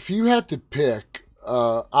 If you had to pick,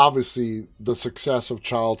 obviously the success of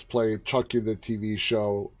Child's Play, Chucky the TV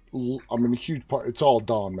show, I mean, a huge part. It's all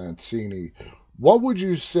Don Mancini. What would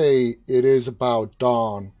you say it is about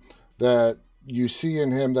Don that you see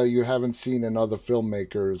in him that you haven't seen in other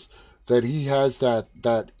filmmakers? That he has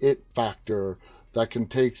that it factor that can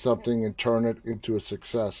take something and turn it into a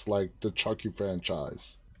success, like the Chucky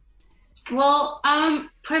franchise. Well,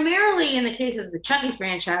 primarily in the case of the Chucky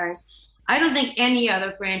franchise, I don't think any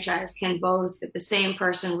other franchise can boast that the same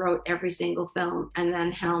person wrote every single film and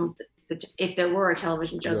then helmed if there were a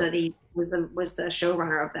television show, Yeah. that he was the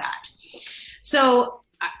showrunner of that. So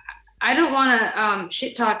I don't want to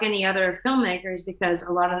shit talk any other filmmakers because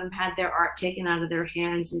a lot of them had their art taken out of their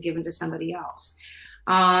hands and given to somebody else.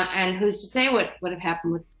 And who's to say what would have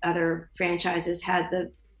happened with other franchises had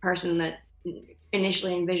the person that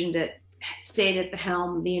initially envisioned it stayed at the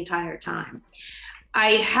helm the entire time?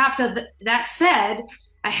 I have to, that said,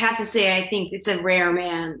 I have to say, I think it's a rare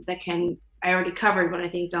man that can. I already covered what I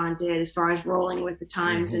think Don did as far as rolling with the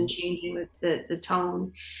times Hmm. and changing with the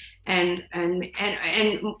tone, and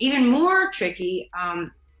even more tricky.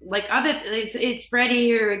 Like it's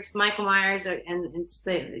Freddy or it's Michael Myers, and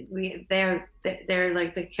they're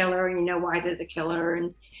like the killer, and you know why they're the killer,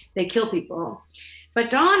 and they kill people. But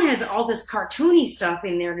Don has all this cartoony stuff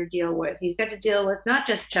in there to deal with. He's got to deal with not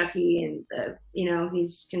just Chucky and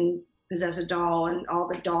he's can Possess a Doll and all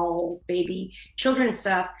the doll baby children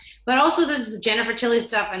stuff, but also there's the Jennifer Tilly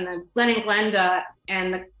stuff and the Glenn and Glenda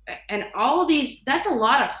and all of these. That's a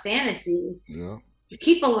lot of fantasy. Yeah. To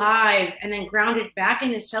keep alive and then grounded back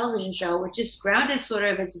in this television show, which is grounded sort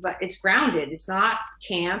of. It's grounded. It's not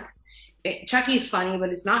camp. Chucky's funny, but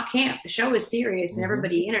it's not camp. The show is serious, and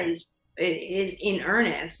everybody in it is in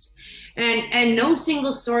earnest. And no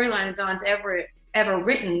single storyline that Dawn's ever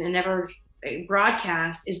written and ever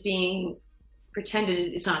broadcast is being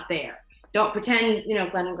pretended it's not there. Don't pretend,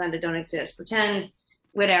 Glenn and Glenda don't exist. Pretend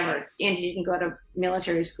whatever. Andy didn't go to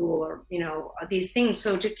military school or, these things.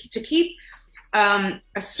 So to keep a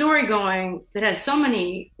story going that has so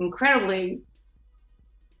many incredibly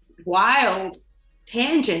wild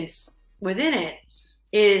tangents within it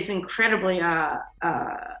is incredibly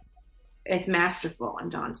it's masterful on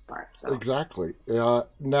Dawn's part. So. Exactly.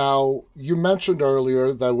 Now, you mentioned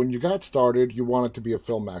earlier that when you got started, you wanted to be a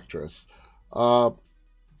film actress. Now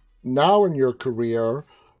in your career,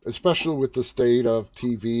 especially with the state of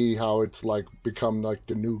TV, how it's like become like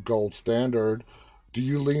the new gold standard, do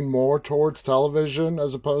you lean more towards television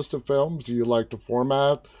as opposed to films? Do you like the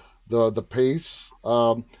format, the pace?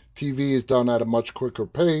 TV is done at a much quicker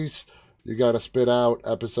pace. You got to spit out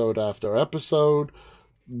episode after episode.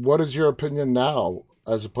 What is your opinion now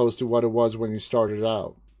as opposed to what it was when you started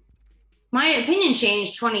out? My opinion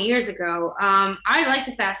changed 20 years ago. I like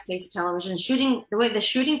the fast pace of television. The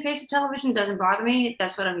shooting pace of television doesn't bother me.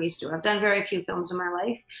 That's what I'm used to. I've done very few films in my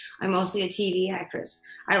life. I'm mostly a TV actress.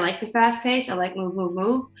 I like the fast pace. I like move, move,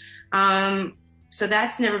 move. So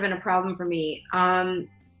that's never been a problem for me. And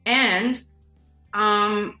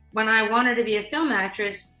when I wanted to be a film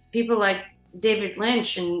actress, people like David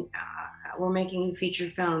Lynch and were making feature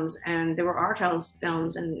films, and there were art house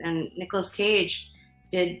films, and Nicolas Cage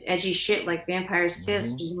did edgy shit like Vampire's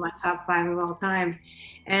Kiss, which is in my top 5 of all time.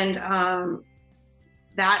 And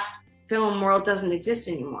that film world doesn't exist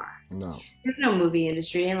anymore. No. There's no movie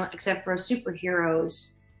industry except for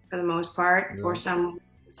superheroes for the most part, or some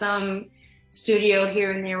studio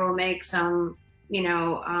here and there will make some,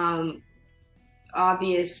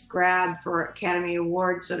 obvious grab for Academy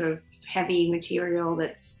Award sort of heavy material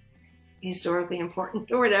that's historically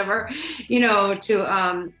important or whatever,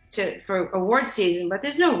 for award season. But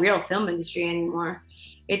there's no real film industry anymore.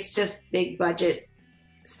 It's just big budget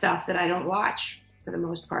stuff that I don't watch for the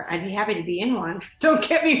most part. I'd be happy to be in one. Don't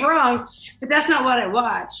get me wrong, but that's not what I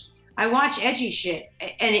watch. I watch edgy shit,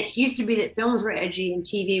 and it used to be that films were edgy and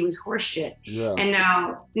TV was horse shit. Yeah. And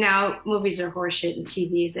now movies are horse shit and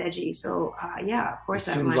TV is edgy. So of course,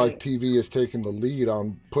 it seems like TV is taking the lead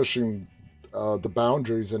on pushing the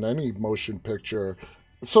boundaries in any motion picture.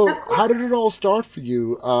 So how did it all start for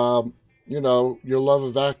you? Your love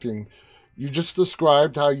of acting. You just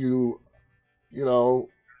described how you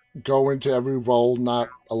go into every role, not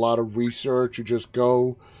a lot of research. You just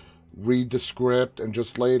go read the script and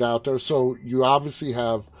just lay it out there. So you obviously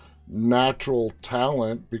have natural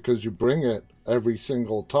talent because you bring it every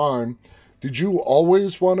single time. Did you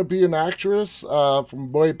always want to be an actress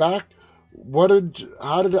from way back?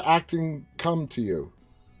 How did acting come to you?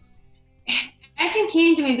 Acting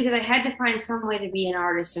came to me because I had to find some way to be an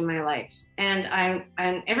artist in my life. And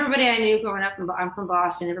everybody I knew growing up, I'm from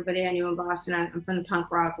Boston. Everybody I knew in Boston, I'm from the punk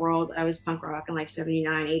rock world. I was punk rock in like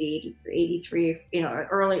 79, 80, 83,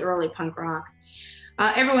 early punk rock.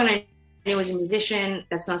 Everyone I knew was a musician.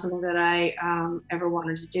 That's not something that I ever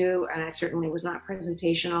wanted to do. And I certainly was not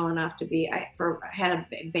presentational enough to be. I had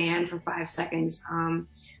a band for 5 seconds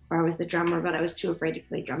where I was the drummer, but I was too afraid to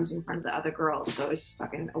play drums in front of the other girls. So it was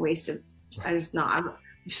fucking a waste of. I'm a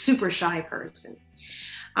super shy person.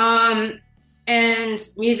 And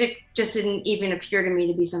music just didn't even appear to me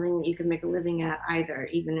to be something that you could make a living at either,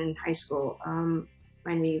 even in high school.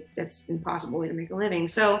 I knew that's an impossible way to make a living.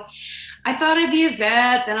 So I thought I'd be a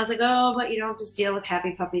vet. Then I was like, oh, but you don't just deal with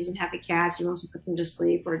happy puppies and happy cats. You also put them to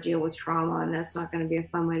sleep or deal with trauma, and that's not going to be a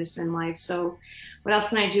fun way to spend life. So what else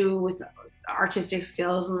can I do with artistic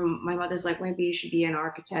skills? And my mother's like, maybe you should be an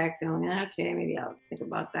architect. And I'm like, okay, maybe I'll think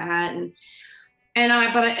about that.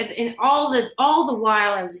 But all the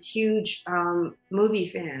while, I was a huge movie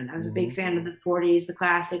fan. I was a big fan of the 40s, the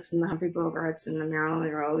classics, and the Humphrey Bogarts and the Marilyn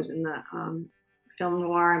Monroes and the film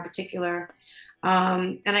noir in particular.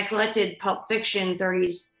 And I collected Pulp Fiction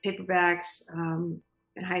 30s paperbacks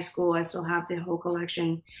in high school. I still have the whole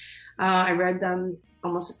collection. I read them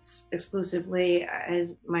almost exclusively,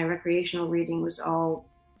 as my recreational reading was all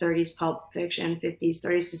 30s Pulp Fiction, 30s to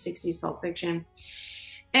 60s Pulp Fiction.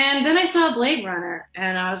 And then I saw Blade Runner,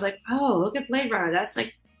 and I was like, oh, look at Blade Runner. That's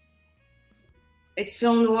like it's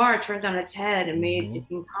film noir turned on its head and made, Hmm.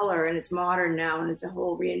 it's in color and it's modern now and it's a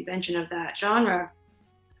whole reinvention of that genre.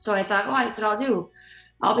 So I thought, oh, that's what I'll do.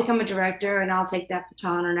 I'll become a director and I'll take that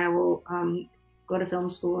baton and I will go to film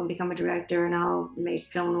school and become a director and I'll make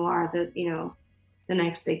film noir the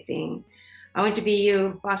next big thing. I went to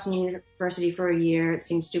BU, Boston University, for a year. It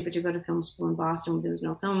seemed stupid to go to film school in Boston when there was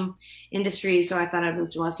no film industry, so I thought I'd move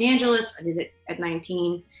to Los Angeles. I did it at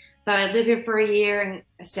 19. Thought I'd live here for a year and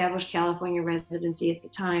establish California residency at the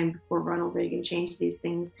time before Ronald Reagan changed these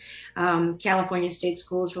things. California state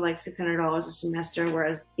schools were like $600 a semester,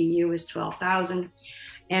 whereas BU was 12,000.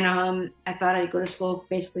 And I thought I'd go to school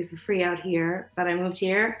basically for free out here. But I moved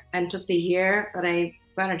here and took the year, but I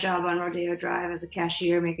got a job on Rodeo Drive as a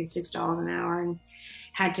cashier, making $6 an hour, and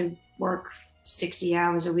had to work 60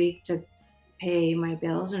 hours a week to pay my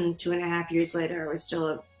bills. And 2.5 years later, I was still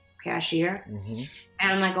a cashier. Hmm.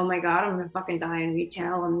 And I'm like, oh my God, I'm gonna fucking die in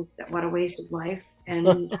retail, and what a waste of life.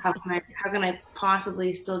 And how can I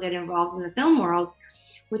possibly still get involved in the film world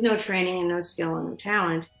with no training and no skill and no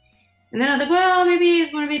talent? And then I was like, well, maybe if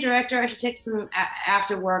I want to be a director, I should take some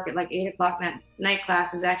after work at like 8 o'clock night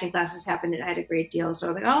classes, acting classes happened, and I had a great deal. So I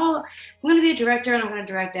was like, oh, if I'm going to be a director and I'm going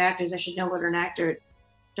to direct actors, I should know what an actor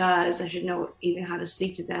does. I should know even how to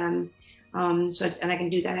speak to them. And I can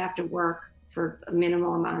do that after work for a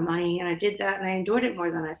minimal amount of money. And I did that and I enjoyed it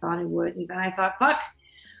more than I thought I would. And then I thought, fuck,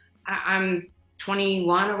 I'm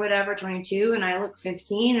 21 or whatever, 22, and I look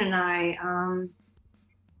 15, and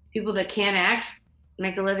people that can't act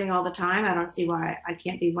make a living all the time. I don't see why I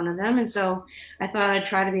can't be one of them. And so I thought I'd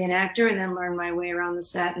try to be an actor and then learn my way around the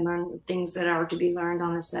set and learn things that are to be learned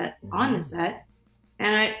on the set, And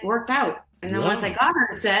it worked out. And then once I got on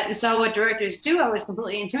the set and saw what directors do, I was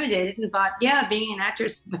completely intimidated and thought, yeah, being an actor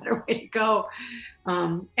is the better way to go.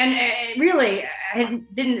 And really, I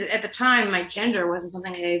didn't, at the time, my gender wasn't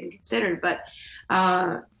something I even considered. But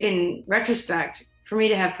in retrospect, for me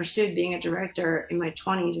to have pursued being a director in my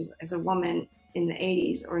 20s as a woman in the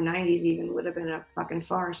 80s or 90s even would have been a fucking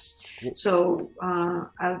farce. So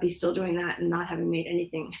I would be still doing that and not having made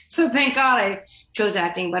anything. So thank God I chose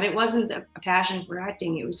acting, but it wasn't a passion for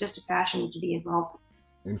acting. It was just a passion to be involved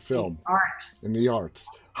In film, in art. in the arts.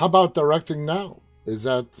 How about directing now? Is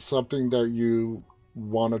that something that you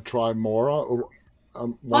want to try more? Or,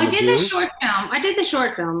 Well, I did the short film. I did the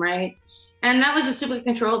short film, right? And that was a super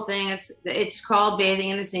controlled thing. It's called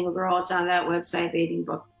Bathing and the Single Girl. It's on that website,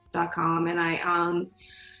 bathingbook.com. And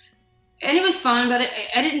it was fun, but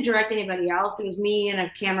I didn't direct anybody else. It was me and a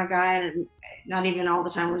camera guy, and not even all the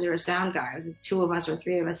time was there a sound guy. It was 2 of us or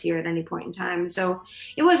 3 of us here at any point in time. So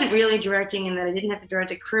it wasn't really directing in that I didn't have to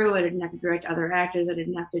direct a crew. I didn't have to direct other actors. I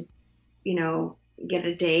didn't have to, get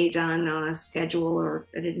a day done on a schedule, or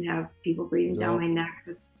I didn't have people breathing down my neck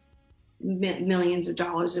with millions of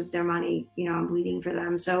dollars of their money. I'm bleeding for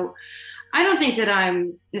them. So I don't think that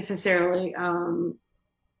I'm necessarily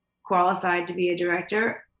qualified to be a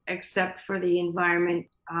director, except for the environment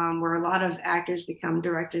where a lot of actors become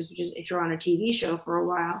directors, which is if you're on a TV show for a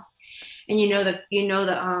while and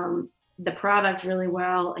the product really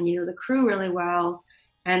well, and the crew really well,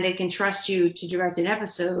 and they can trust you to direct an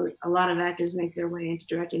episode. A lot of actors make their way into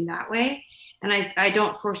directing that way, and I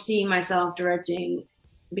don't foresee myself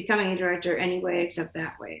becoming a director anyway, except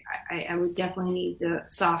that way. I would definitely need the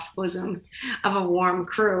soft bosom of a warm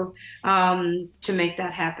crew to make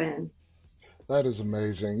that happen. That is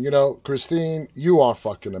amazing. Christine, you are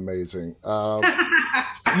fucking amazing.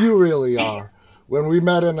 You really are. When we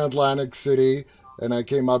met in Atlantic City and I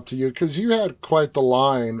came up to you, because you had quite the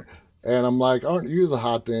line, and I'm like, aren't you the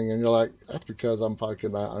hot thing? And you're like, that's because I'm a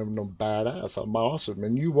badass. I'm awesome.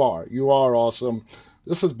 And you are. You are awesome.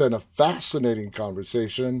 This has been a fascinating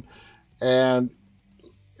conversation. And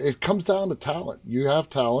it comes down to talent. You have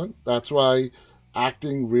talent. That's why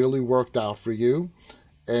acting really worked out for you.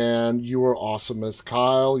 And you were awesome as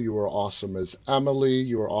Kyle. You were awesome as Emily.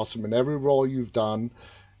 You were awesome in every role you've done.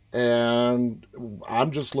 And I'm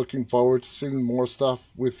just looking forward to seeing more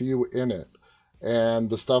stuff with you in it. And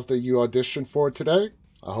the stuff that you auditioned for today,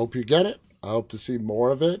 I hope you get it. I hope to see more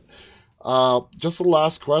of it. Just the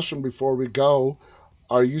last question before we go.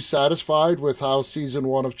 Are you satisfied with how season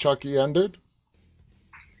 1 of Chucky ended?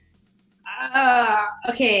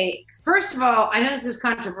 Okay. First of all, I know this is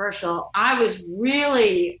controversial. I was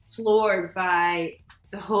really floored by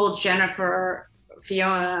the whole Jennifer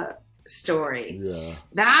Fiona story. Yeah.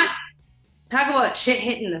 That, talk about shit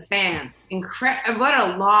hitting the fan. What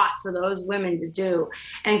a lot for those women to do.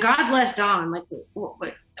 And God bless Dawn. Like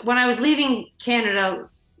when I was leaving Canada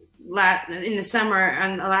in the summer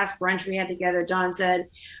on the last brunch we had together, Dawn said,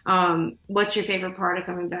 "What's your favorite part of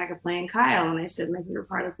coming back and playing Kyle?" And I said, "My favorite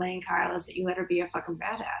part of playing Kyle is that you let her be a fucking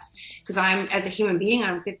badass." Because I'm, as a human being,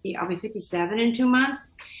 I'm 50. I'll be 57 in 2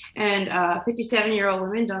 months, and 57-year-old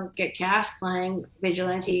women don't get cast playing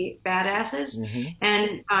vigilante badasses. Mm-hmm.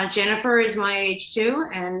 And Jennifer is my age too,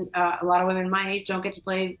 and a lot of women my age don't get to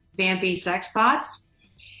play vampy sex bots.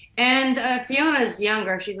 And Fiona's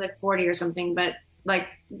younger; she's like 40 or something, but like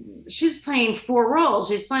she's playing 4 roles.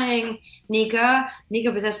 She's playing Nika,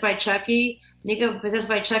 Nika possessed by Chucky, Nika possessed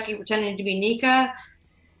by Chucky pretending to be Nika,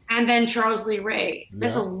 and then Charles Lee Ray. Yeah.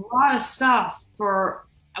 There's a lot of stuff for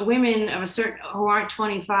women of a certain who aren't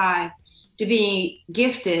 25 to be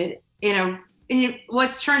gifted in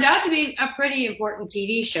what's turned out to be a pretty important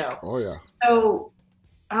TV show. Oh yeah. So,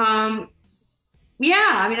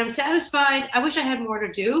 yeah, I mean, I'm satisfied. I wish I had more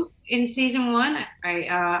to do in season 1.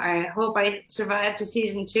 I hope I survive to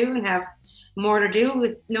season 2 and have more to do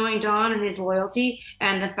with knowing Don and his loyalty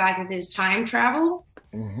and the fact that there's time travel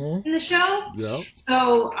in the show. Yeah.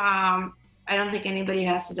 So I don't think anybody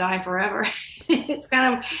has to die forever. It's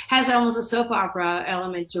kind of has almost a soap opera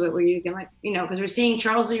element to it where you can, like, you know, because we're seeing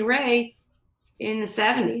Charles Lee Ray in the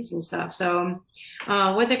 70s and stuff. So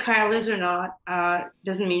whether Kyle lives or not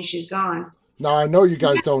doesn't mean she's gone. Now, I know you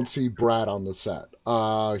guys don't see Brad on the set.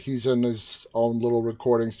 He's in his own little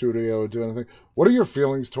recording studio doing anything. What are your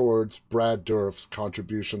feelings towards Brad Dourif's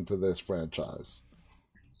contribution to this franchise?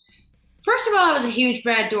 First of all, I was a huge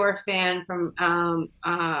Brad Dourif fan from,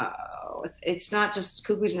 it's not just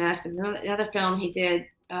Cuckoo's Nest, but the other film he did,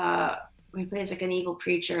 he plays like an evil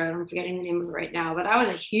preacher. I'm forgetting the name of it right now, but I was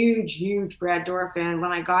a huge, huge Brad Dourif fan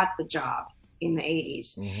when I got the job in the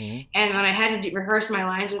 80s. And when I had to rehearse my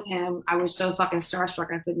lines with him, I was so fucking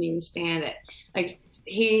starstruck I couldn't even stand it. Like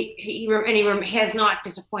he has not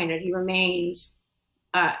disappointed. He remains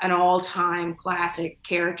an all-time classic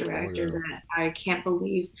character actor that I can't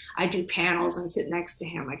believe I do panels and sit next to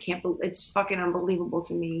him. I can't believe, it's fucking unbelievable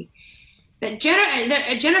to me that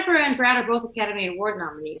Jennifer and Brad are both Academy Award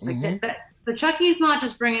nominees. Like so Chucky's not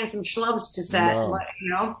just bringing some schlubs to set, you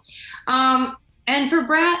know. And for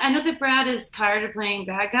Brad, I know that Brad is tired of playing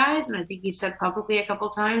bad guys, and I think he said publicly a couple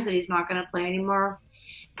times that he's not going to play any more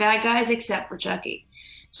bad guys except for Chucky.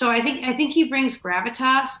 So I think he brings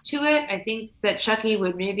gravitas to it. I think that Chucky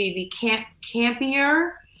would maybe be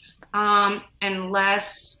campier and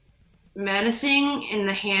less menacing in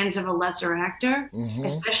the hands of a lesser actor,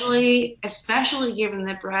 especially given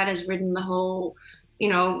that Brad has ridden the whole, you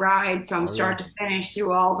know, ride from start to finish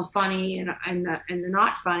through all the funny and the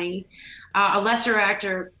not funny. A lesser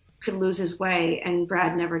actor could lose his way, and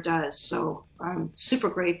Brad never does. So I'm super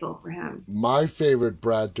grateful for him. My favorite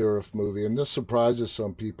Brad Dourif movie, and this surprises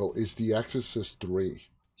some people, is The Exorcist 3.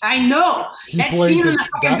 I know. That scene in the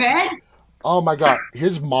fucking bed? Oh my God.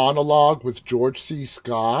 His monologue with George C.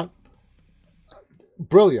 Scott.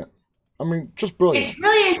 Brilliant. I mean, just brilliant. It's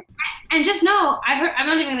brilliant. And just know, I'm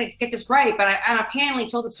not even going to get this right, but I apparently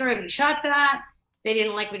told the story when he shot that. They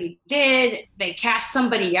didn't like what he did. They cast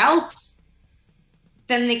somebody else.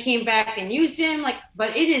 Then they came back and used him.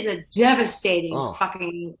 But it is a devastating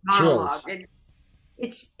fucking monologue.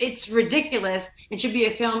 It's ridiculous. It should be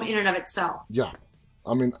a film in and of itself. Yeah.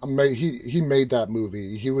 I mean, he made that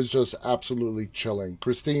movie. He was just absolutely chilling.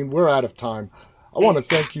 Christine, we're out of time. I want to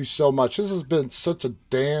thank you so much. This has been such a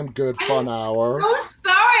damn good, fun hour. I'm so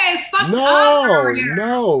sorry I fucked up earlier.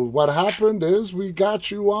 No. What happened is we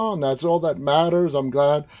got you on. That's all that matters. I'm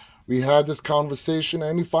glad we had this conversation.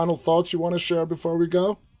 Any final thoughts you want to share before we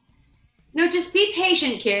go? No, just be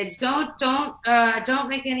patient, kids. Don't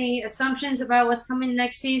make any assumptions about what's coming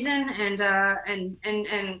next season,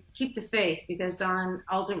 and keep the faith, because Don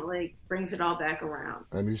ultimately brings it all back around.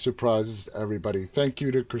 And he surprises everybody. Thank you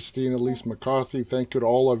to Christine Elise McCarthy. Thank you to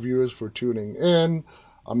all our viewers for tuning in.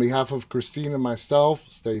 On behalf of Christine and myself,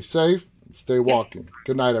 stay safe, stay walking.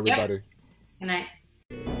 Good night, everybody. Good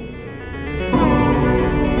night.